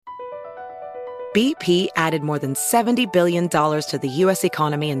BP added more than $70 billion to the U.S.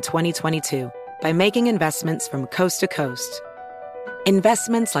 economy in 2022 by making investments from coast to coast.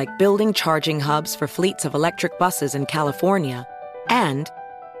 Investments like building charging hubs for fleets of electric buses in California and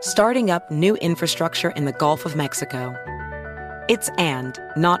starting up new infrastructure in the Gulf of Mexico. It's and,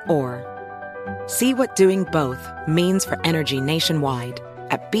 not or. See what doing both means for energy nationwide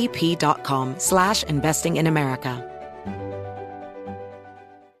at bp.com/investing in America.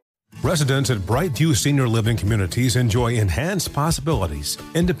 Residents at Brightview Senior Living Communities enjoy enhanced possibilities,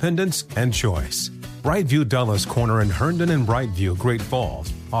 independence, and choice. Brightview Dulles Corner in Herndon and Brightview, Great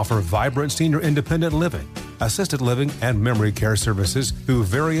Falls, offer vibrant senior independent living, assisted living, and memory care services through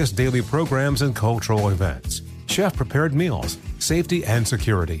various daily programs and cultural events. Chef-prepared meals, safety and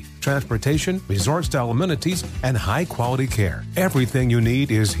security, transportation, resort-style amenities, and high-quality care. Everything you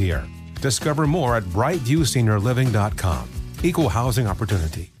need is here. Discover more at brightviewseniorliving.com. Equal housing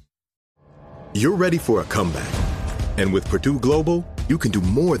opportunity. You're ready for a comeback. And with Purdue Global, you can do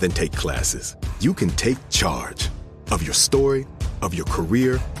more than take classes. You can take charge of your story, of your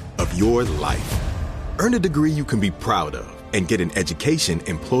career, of your life. Earn a degree you can be proud of and get an education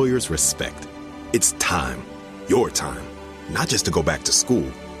employers respect. It's time, your time, not just to go back to school,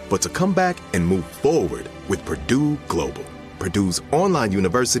 but to come back and move forward with Purdue Global, Purdue's online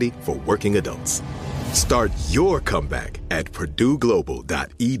university for working adults. Start your comeback at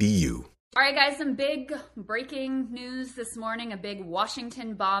purdueglobal.edu. All right, guys, some big breaking news this morning, a big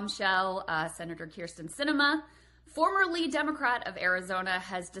Washington bombshell. Senator Kyrsten Sinema, formerly Democrat of Arizona,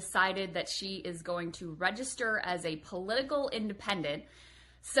 has decided that she is going to register as a political independent.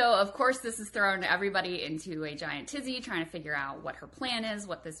 So, of course, this has thrown everybody into a giant tizzy, trying to figure out what her plan is,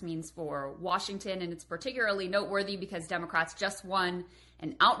 what this means for Washington. And it's particularly noteworthy because Democrats just won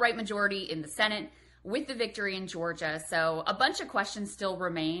an outright majority in the Senate with the victory in Georgia. So a bunch of questions still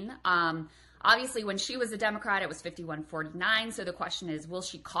remain. Obviously, when she was a Democrat, it was 51-49. So the question is, will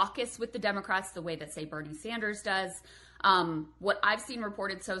she caucus with the Democrats the way that, say, Bernie Sanders does? What I've seen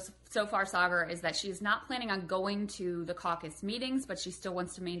reported so far, Sagar, is that she's not planning on going to the caucus meetings, but she still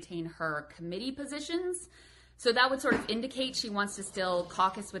wants to maintain her committee positions. So that would sort of indicate she wants to still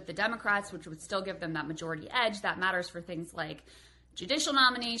caucus with the Democrats, which would still give them that majority edge. That matters for things like judicial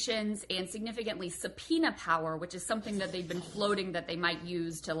nominations and significantly subpoena power, which is something that they've been floating that they might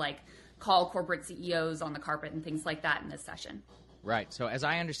use to like call corporate CEOs on the carpet and things like that in this session. Right. So as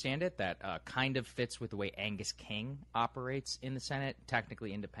I understand it, that kind of fits with the way Angus King operates in the Senate,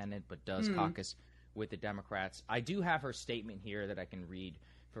 technically independent, but does caucus with the Democrats. I do have her statement here that I can read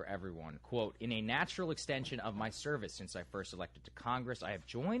for everyone. Quote, "In a natural extension of my service since I first elected to Congress, I have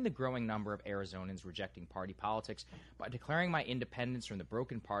joined the growing number of Arizonans rejecting party politics by declaring my independence from the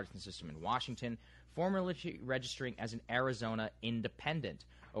broken partisan system in Washington, formally registering as an Arizona independent.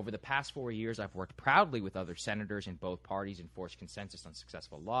 Over the past 4 years, I've worked proudly with other senators in both parties and forged consensus on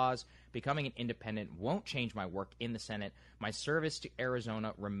successful laws. Becoming an independent won't change my work in the Senate. My service to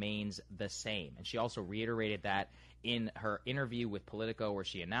Arizona remains the same." And she also reiterated that in her interview with Politico, where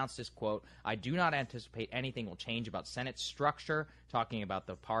she announced this, quote, "I do not anticipate anything will change about Senate structure," talking about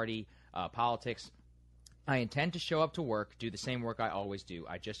the party politics. "I intend to show up to work, do the same work I always do.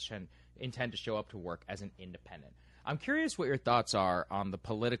 I just intend to show up to work as an independent." I'm curious what your thoughts are on the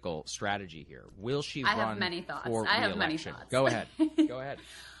political strategy here. Will she run have many thoughts. for I have re-election? many thoughts. Go ahead. Go ahead.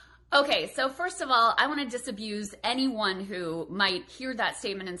 Okay, so first of all, I want to disabuse anyone who might hear that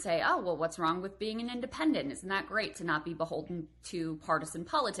statement and say, oh, well, what's wrong with being an independent? Isn't that great to not be beholden to partisan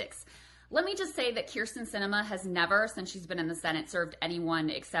politics? Let me just say that Kyrsten Sinema has never, since she's been in the Senate, served anyone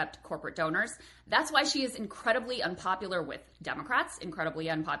except corporate donors. That's why she is incredibly unpopular with Democrats, incredibly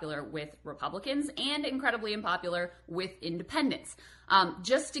unpopular with Republicans, and incredibly unpopular with independents.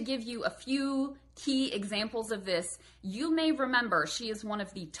 Just to give you a few key examples of this, you may remember she is one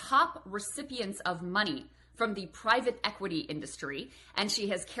of the top recipients of money from the private equity industry, and she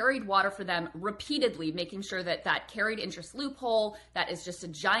has carried water for them repeatedly, making sure that that carried interest loophole that is just a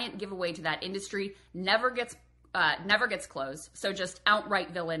giant giveaway to that industry never gets closed. So just outright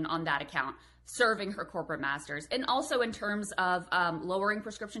villain on that account, serving her corporate masters. And also in terms of lowering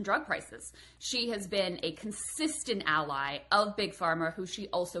prescription drug prices. She has been a consistent ally of Big Pharma, who she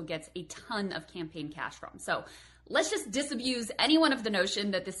also gets a ton of campaign cash from. So let's just disabuse anyone of the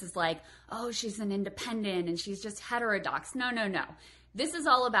notion that this is like, oh, she's an independent and she's just heterodox. No. This is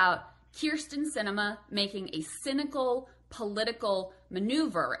all about Kyrsten Sinema making a cynical political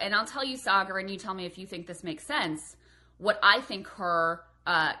maneuver. And I'll tell you, Sagar, and you tell me if you think this makes sense, what I think her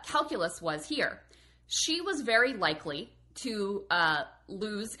calculus was here. She was very likely to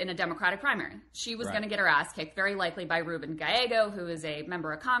lose in a Democratic primary. She was going to get her ass kicked, very likely by Ruben Gallego, who is a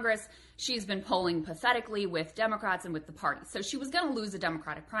member of Congress. She's been polling pathetically with Democrats and with the party. So she was going to lose a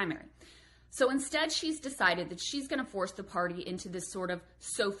Democratic primary. So instead, she's decided that she's going to force the party into this sort of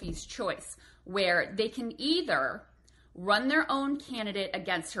Sophie's choice, where they can either run their own candidate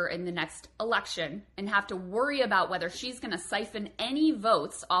against her in the next election and have to worry about whether she's going to siphon any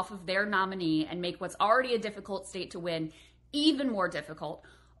votes off of their nominee and make what's already a difficult state to win even more difficult,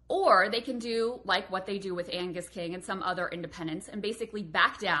 or they can do like what they do with Angus King and some other independents and basically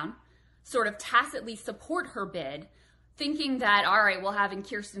back down, sort of tacitly support her bid, thinking that, all right, well, having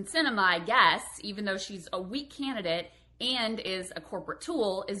Kyrsten Sinema, I guess, even though she's a weak candidate and is a corporate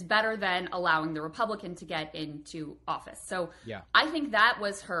tool, is better than allowing the Republican to get into office. So I think that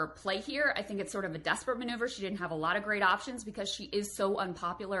was her play here. I think it's sort of a desperate maneuver. She didn't have a lot of great options because she is so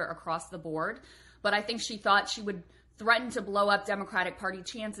unpopular across the board. But I think she thought she would threaten to blow up Democratic Party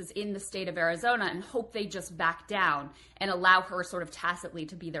chances in the state of Arizona and hope they just back down and allow her sort of tacitly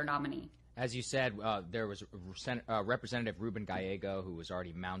to be their nominee. As you said, there was Representative Ruben Gallego, who was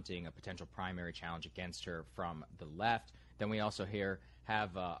already mounting a potential primary challenge against her from the left. Then we also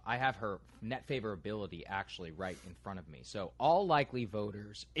I have her net favorability actually right in front of me. So all likely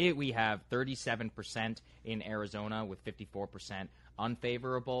voters, we have 37% in Arizona with 54%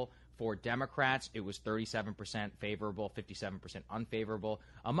 unfavorable. For Democrats, it was 37% favorable, 57% unfavorable.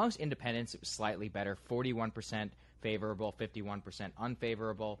 Amongst independents, it was slightly better, 41% favorable, 51%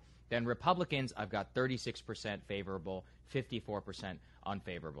 unfavorable. Then Republicans, I've got 36% favorable, 54%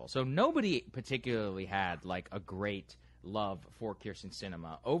 unfavorable. So nobody particularly had like a great love for Kyrsten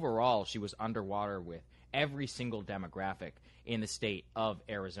Sinema. Overall, she was underwater with every single demographic in the state of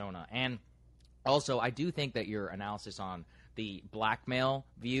Arizona. And also, I do think that your analysis on the blackmail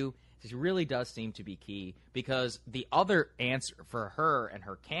view really does seem to be key, because the other answer for her and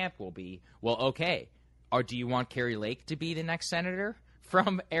her camp will be, well, okay, or do you want Carrie Lake to be the next senator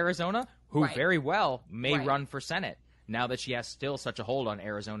from Arizona, who very well may run for Senate now that she has still such a hold on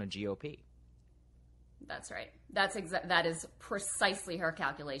Arizona GOP? That's right. That is precisely her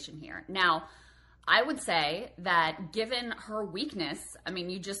calculation here. Now, I would say that given her weakness, I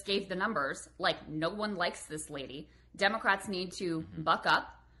mean, you just gave the numbers, like no one likes this lady. Democrats need to buck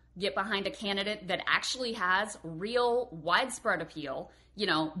up, get behind a candidate that actually has real widespread appeal,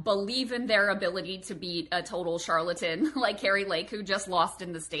 believe in their ability to beat a total charlatan like Carrie Lake, who just lost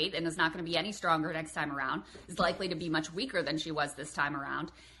in the state and is not going to be any stronger next time around, is likely to be much weaker than she was this time around,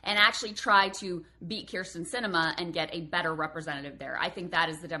 and actually try to beat Kyrsten Sinema and get a better representative there. I think that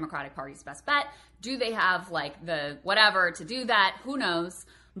is the Democratic Party's best bet. Do they have like the whatever to do that? Who knows?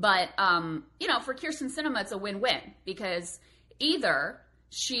 But, for Kyrsten Sinema, it's a win-win, because either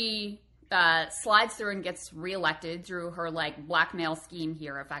she slides through and gets reelected through her like blackmail scheme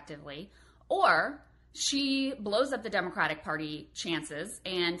here effectively, or she blows up the Democratic Party chances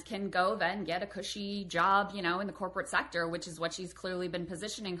and can go then get a cushy job, in the corporate sector, which is what she's clearly been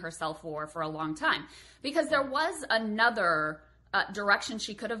positioning herself for a long time. Because there was another direction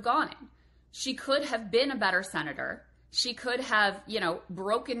she could have gone in. She could have been a better senator. She could have,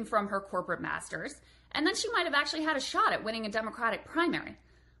 broken from her corporate masters, and then she might have actually had a shot at winning a Democratic primary.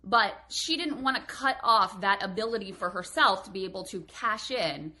 But she didn't want to cut off that ability for herself to be able to cash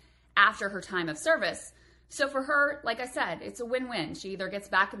in after her time of service. So for her, like I said, it's a win-win. She either gets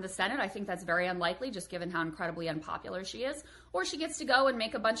back in the Senate, I think that's very unlikely just given how incredibly unpopular she is, or she gets to go and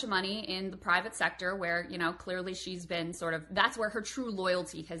make a bunch of money in the private sector where, clearly she's been that's where her true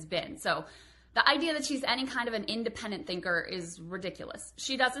loyalty has been. So the idea that she's any kind of an independent thinker is ridiculous.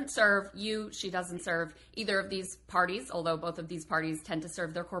 She doesn't serve you. She doesn't serve either of these parties, although both of these parties tend to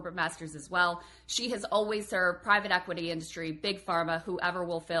serve their corporate masters as well. She has always served private equity industry, big pharma, whoever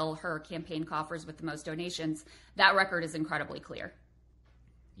will fill her campaign coffers with the most donations. That record is incredibly clear.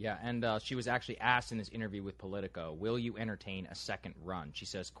 Yeah, and she was actually asked in this interview with Politico, will you entertain a second run? She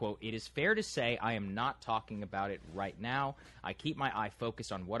says, quote, "It is fair to say I am not talking about it right now. I keep my eye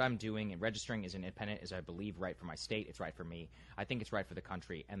focused on what I'm doing, and registering as an independent is, I believe, right for my state. It's right for me. I think it's right for the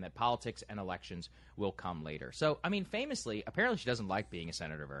country, and that politics and elections will come later." So, I mean, famously, apparently she doesn't like being a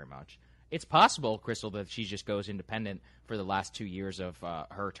senator very much. It's possible, Crystal, that she just goes independent for the last 2 years of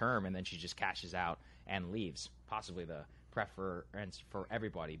her term, and then she just cashes out and leaves, possibly the preference for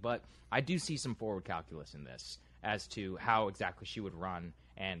everybody. But I do see some forward calculus in this as to how exactly she would run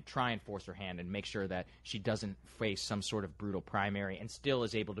and try and force her hand and make sure that she doesn't face some sort of brutal primary and still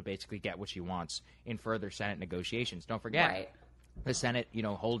is able to basically get what she wants in further Senate negotiations. Don't forget, the Senate,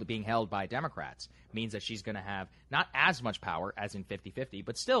 being held by Democrats means that she's going to have not as much power as in 50-50,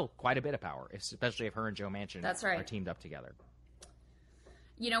 but still quite a bit of power, especially if her and Joe Manchin are teamed up together.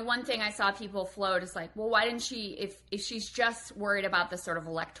 one thing I saw people float is like, well, why didn't she, if she's just worried about this sort of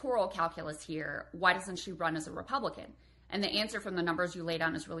electoral calculus here, why doesn't she run as a Republican? And the answer from the numbers you laid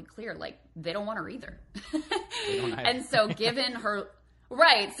down is really clear. Like, they don't want her either. And so given her,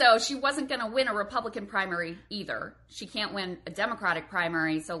 right, so she wasn't going to win a Republican primary either. She can't win a Democratic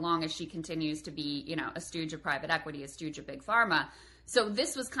primary so long as she continues to be, a stooge of private equity, a stooge of big pharma. So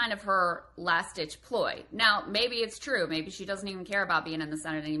this was kind of her last-ditch ploy. Now, maybe it's true. Maybe she doesn't even care about being in the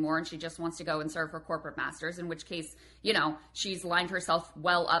Senate anymore, and she just wants to go and serve her corporate masters, in which case, she's lined herself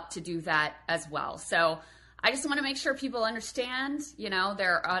well up to do that as well. So I just want to make sure people understand,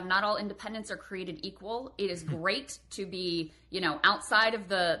 not all independents are created equal. It is great to be, outside of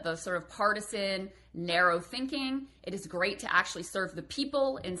the sort of partisan, narrow thinking. It is great to actually serve the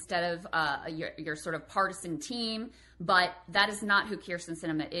people instead of your sort of partisan team. But that is not who Kyrsten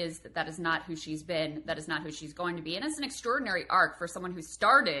Sinema is. That is not who she's been. That is not who she's going to be. And it's an extraordinary arc for someone who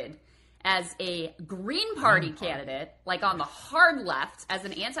started as a Green Party candidate, like on the hard left, as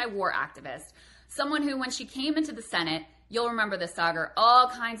an anti-war activist. Someone who, when she came into the Senate, you'll remember this, Sagar, all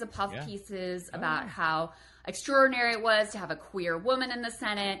kinds of puff pieces about how extraordinary it was to have a queer woman in the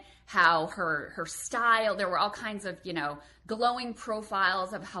Senate, how her style, there were all kinds of, glowing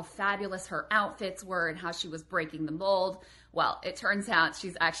profiles of how fabulous her outfits were and how she was breaking the mold. Well, it turns out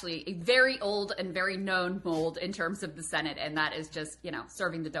she's actually a very old and very known mold in terms of the Senate, and that is just,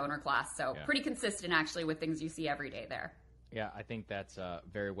 serving the donor class. So pretty consistent, actually, with things you see every day there. Yeah, I think that's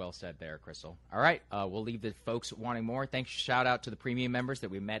very well said there, Crystal. All right, we'll leave the folks wanting more. Thanks, shout out to the premium members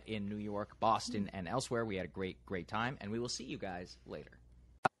that we met in New York, Boston, and elsewhere. We had a great time, and we will see you guys later.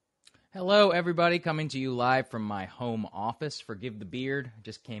 Hello, everybody, coming to you live from my home office. Forgive the beard.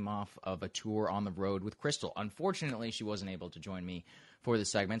 Just came off of a tour on the road with Crystal. Unfortunately, she wasn't able to join me for the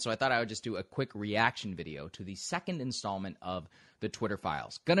segment, so I thought I would just do a quick reaction video to the second installment of the Twitter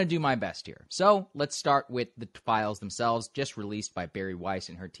files. Gonna do my best here. So let's start with the files themselves, just released by Bari Weiss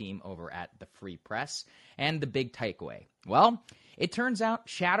and her team over at the Free Press. And the big takeaway. Well, it turns out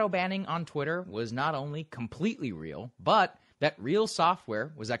shadow banning on Twitter was not only completely real, but that real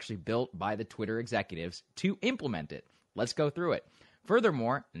software was actually built by the Twitter executives to implement it. Let's go through it.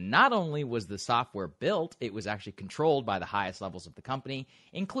 Furthermore, not only was the software built, it was actually controlled by the highest levels of the company,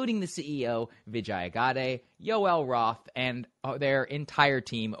 including the CEO, Vijay Gadde, Yoel Roth, and their entire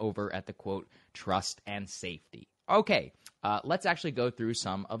team over at the, quote, Trust and Safety. Okay, let's actually go through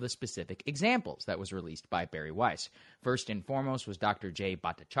some of the specific examples that was released by Bari Weiss. First and foremost was Dr. Jay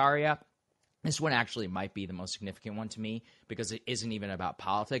Bhattacharya. This one actually might be the most significant one to me because it isn't even about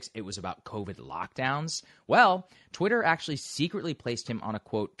politics. It was about COVID lockdowns. Well, Twitter actually secretly placed him on a,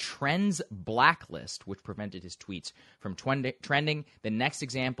 quote, trends blacklist, which prevented his tweets from trending. The next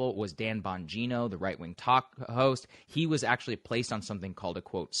example was Dan Bongino, the right-wing talk host. He was actually placed on something called a,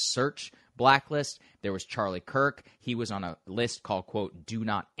 quote, search blacklist. There was Charlie Kirk. He was on a list called, quote, do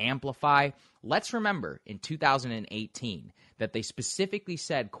not amplify. Let's remember in 2018 that they specifically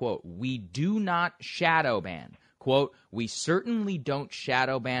said, quote, we do not shadow ban. Quote, we certainly don't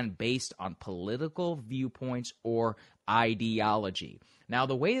shadow ban based on political viewpoints or ideology. Now,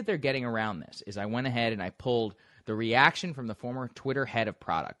 the way that they're getting around this is I went ahead and I pulled the reaction from the former Twitter head of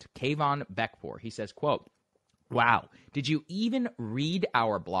product, Kayvon Beckpour. He says, quote, wow, did you even read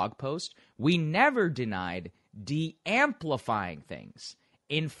our blog post? We never denied de-amplifying things.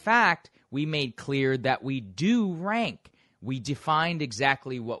 In fact, we made clear that we do rank. We defined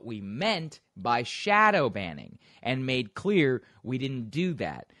exactly what we meant by shadow banning and made clear we didn't do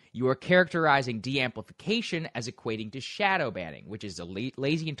that. You are characterizing de-amplification as equating to shadow banning, which is a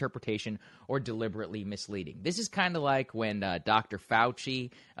lazy interpretation or deliberately misleading. This is kind of like when Dr.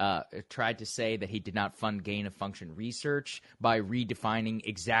 Fauci tried to say that he did not fund gain-of-function research by redefining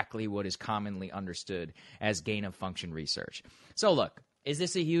exactly what is commonly understood as gain-of-function research. So look, is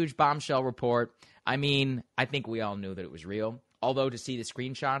this a huge bombshell report? I mean, I think we all knew that it was real. Although to see the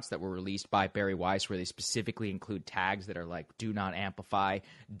screenshots that were released by Bari Weiss where they specifically include tags that are like do not amplify,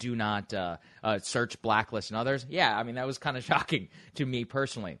 do not search blacklist and others, yeah, I mean, that was kind of shocking to me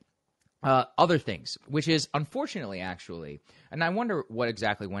personally. Other things, which is unfortunately actually, and I wonder what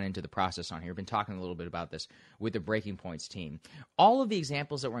exactly went into the process on here. I've been talking a little bit about this with the Breaking Points team. All of the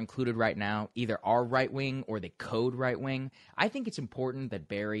examples that were included right now either are right-wing or they code right-wing. I think it's important that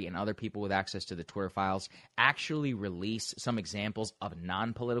Barry and other people with access to the Twitter files actually release some examples of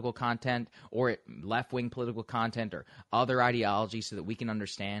non-political content or left-wing political content or other ideologies so that we can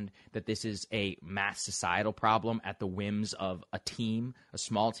understand that this is a mass societal problem at the whims of a team, a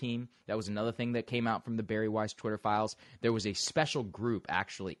small team, That was another thing that came out from the Bari Weiss Twitter files. There was a special group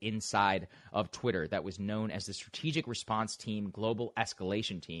actually inside of Twitter that was known as the Strategic Response Team Global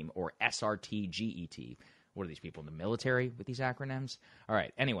Escalation Team, or SRTGET. What are these people in the military with these acronyms? All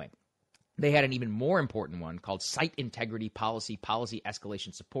right, anyway. They had an even more important one called Site Integrity Policy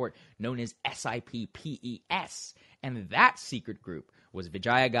Escalation Support, known as SIPPES. And that secret group was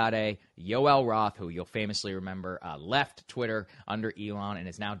Vijaya Gadde, Yoel Roth, who you'll famously remember left Twitter under Elon and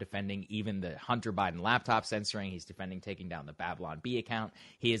is now defending even the Hunter Biden laptop censoring. He's defending taking down the Babylon Bee account.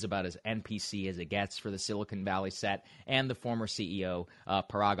 He is about as NPC as it gets for the Silicon Valley set, and the former CEO,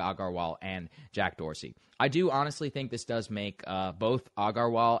 Parag Agarwal, and Jack Dorsey. I do honestly think this does make both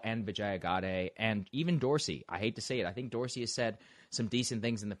Agarwal and Vijaya Gadde and even Dorsey, I hate to say it, I think Dorsey has said some decent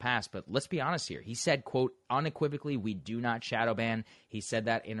things in the past, but let's be honest here. He said, quote, unequivocally, we do not shadow ban. He said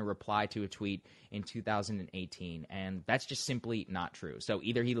that in a reply to a tweet in 2018, and that's just simply not true. So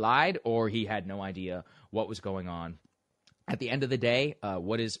either he lied or he had no idea what was going on. At the end of the day,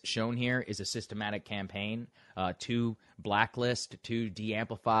 what is shown here is a systematic campaign to blacklist, to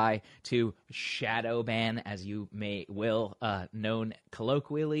de-amplify, to shadow ban, as you will, known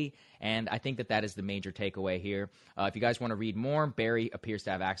colloquially. And I think that is the major takeaway here. If you guys want to read more, Bari appears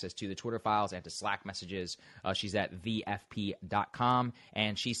to have access to the Twitter files and to Slack messages. She's at thefp.com,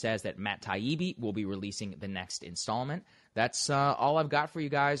 and she says that Matt Taibbi will be releasing the next installment. That's all I've got for you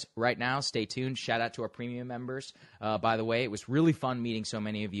guys right now. Stay tuned. Shout out to our premium members. By the way, it was really fun meeting so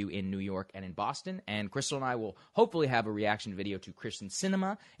many of you in New York and in Boston. And Crystal and I will hopefully have a reaction video to Christian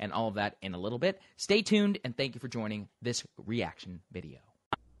Sinema and all of that in a little bit. Stay tuned, and thank you for joining this reaction video.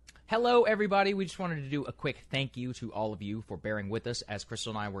 Hello, everybody. We just wanted to do a quick thank you to all of you for bearing with us as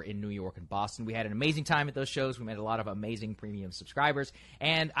Crystal and I were in New York and Boston. We had an amazing time at those shows. We met a lot of amazing premium subscribers.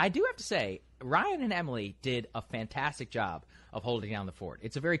 And I do have to say, Ryan and Emily did a fantastic job of holding down the fort.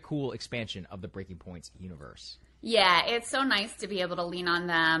 It's a very cool expansion of the Breaking Points universe. Yeah, it's so nice to be able to lean on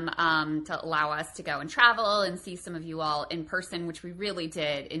them to allow us to go and travel and see some of you all in person, which we really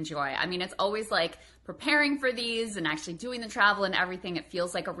did enjoy. I mean, it's always like preparing for these and actually doing the travel and everything. It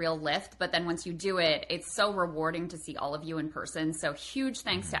feels like a real lift, but then once you do it, it's so rewarding to see all of you in person. So huge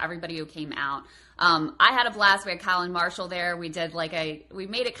thanks to everybody who came out. I had a blast. We had Kyle and Marshall there. We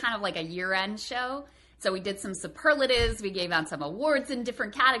made it kind of like a year-end show. So we did some superlatives. We gave out some awards in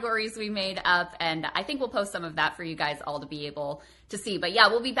different categories we made up. And I think we'll post some of that for you guys all to be able to see. But yeah,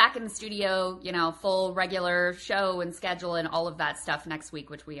 we'll be back in the studio, full regular show and schedule and all of that stuff next week,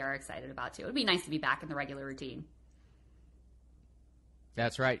 which we are excited about too. It'd be nice to be back in the regular routine.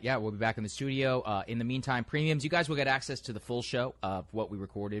 That's right. Yeah, we'll be back in the studio. In the meantime, premiums, you guys will get access to the full show of what we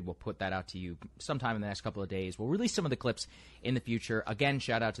recorded. We'll put that out to you sometime in the next couple of days. We'll release some of the clips in the future. Again,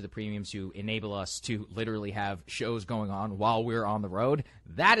 shout out to the premiums who enable us to literally have shows going on while we're on the road.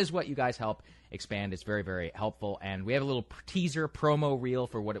 That is what you guys help expand. It's very, very helpful. And we have a little teaser promo reel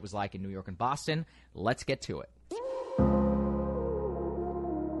for what it was like in New York and Boston. Let's get to it.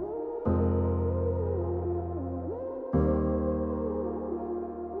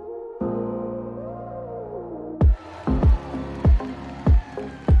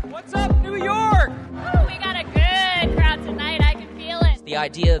 The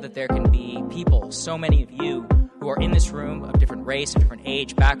idea that there can be people, so many of you, who are in this room of different race, of different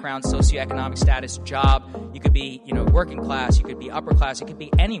age, background, socioeconomic status, job. You could be, working class. You could be upper class. You could be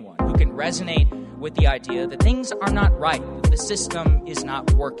anyone who can resonate with the idea that things are not right, that the system is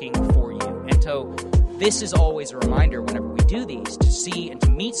not working for you. And so this is always a reminder whenever we do these to see and to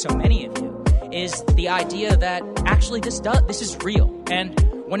meet so many of you is the idea that actually this is real. And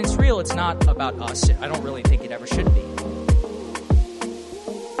when it's real, it's not about us. I don't really think it ever should be.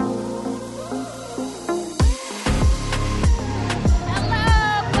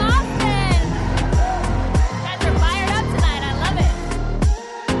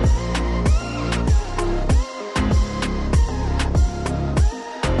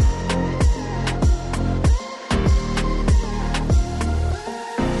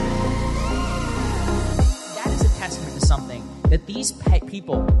 That these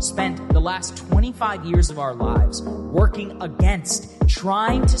people spent the last 25 years of our lives working against,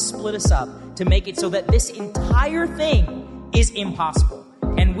 trying to split us up, to make it so that this entire thing is impossible.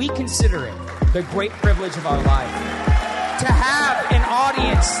 And we consider it the great privilege of our life to have an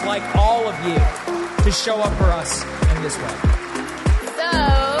audience like all of you to show up for us in this way. So,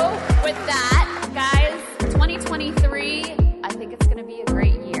 with that, guys, 2023, I think it's going to be a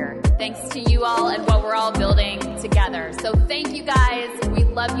great year. Thanks to you all and what we're all building together. So thank you guys. We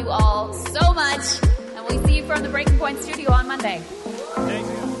love you all so much. And we'll see you from the Breaking Point studio on Monday. Thank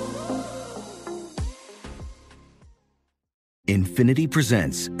you. Infiniti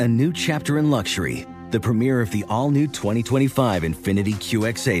presents a new chapter in luxury, the premiere of the all-new 2025 Infiniti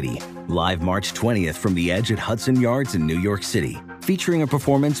QX80, live March 20th from the Edge at Hudson Yards in New York City, featuring a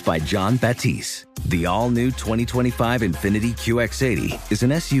performance by John Batiste. The all-new 2025 Infiniti QX80 is an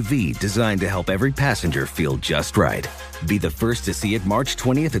SUV designed to help every passenger feel just right. Be the first to see it March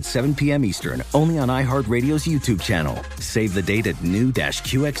 20th at 7 p.m. Eastern, only on iHeartRadio's YouTube channel. Save the date at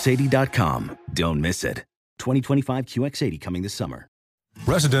new-QX80.com. Don't miss it. 2025 QX80 coming this summer.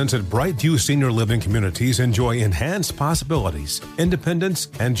 Residents at Brightview Senior Living Communities enjoy enhanced possibilities, independence,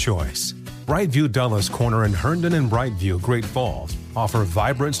 and choice. Brightview Dulles Corner in Herndon and Brightview, Great Falls, offer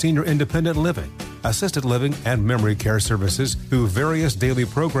vibrant senior independent living, assisted living, and memory care services through various daily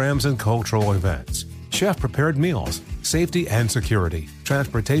programs and cultural events. Chef-prepared meals, safety and security,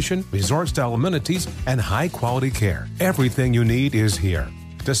 transportation, resort-style amenities, and high-quality care. Everything you need is here.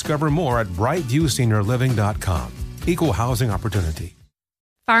 Discover more at brightviewseniorliving.com. Equal housing opportunity.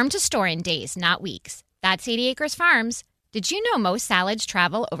 Farm to store in days, not weeks. That's 80 Acres Farms. Did you know most salads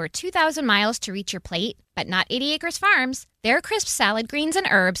travel over 2,000 miles to reach your plate? But not 80 Acres Farms. Their crisp salad greens and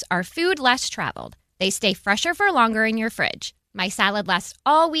herbs are food less traveled. They stay fresher for longer in your fridge. My salad lasts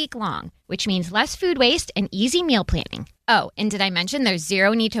all week long, which means less food waste and easy meal planning. Oh, and did I mention there's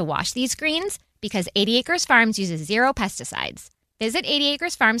zero need to wash these greens? Because 80 Acres Farms uses zero pesticides. Visit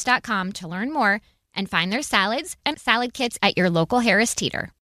 80acresfarms.com to learn more and find their salads and salad kits at your local Harris Teeter.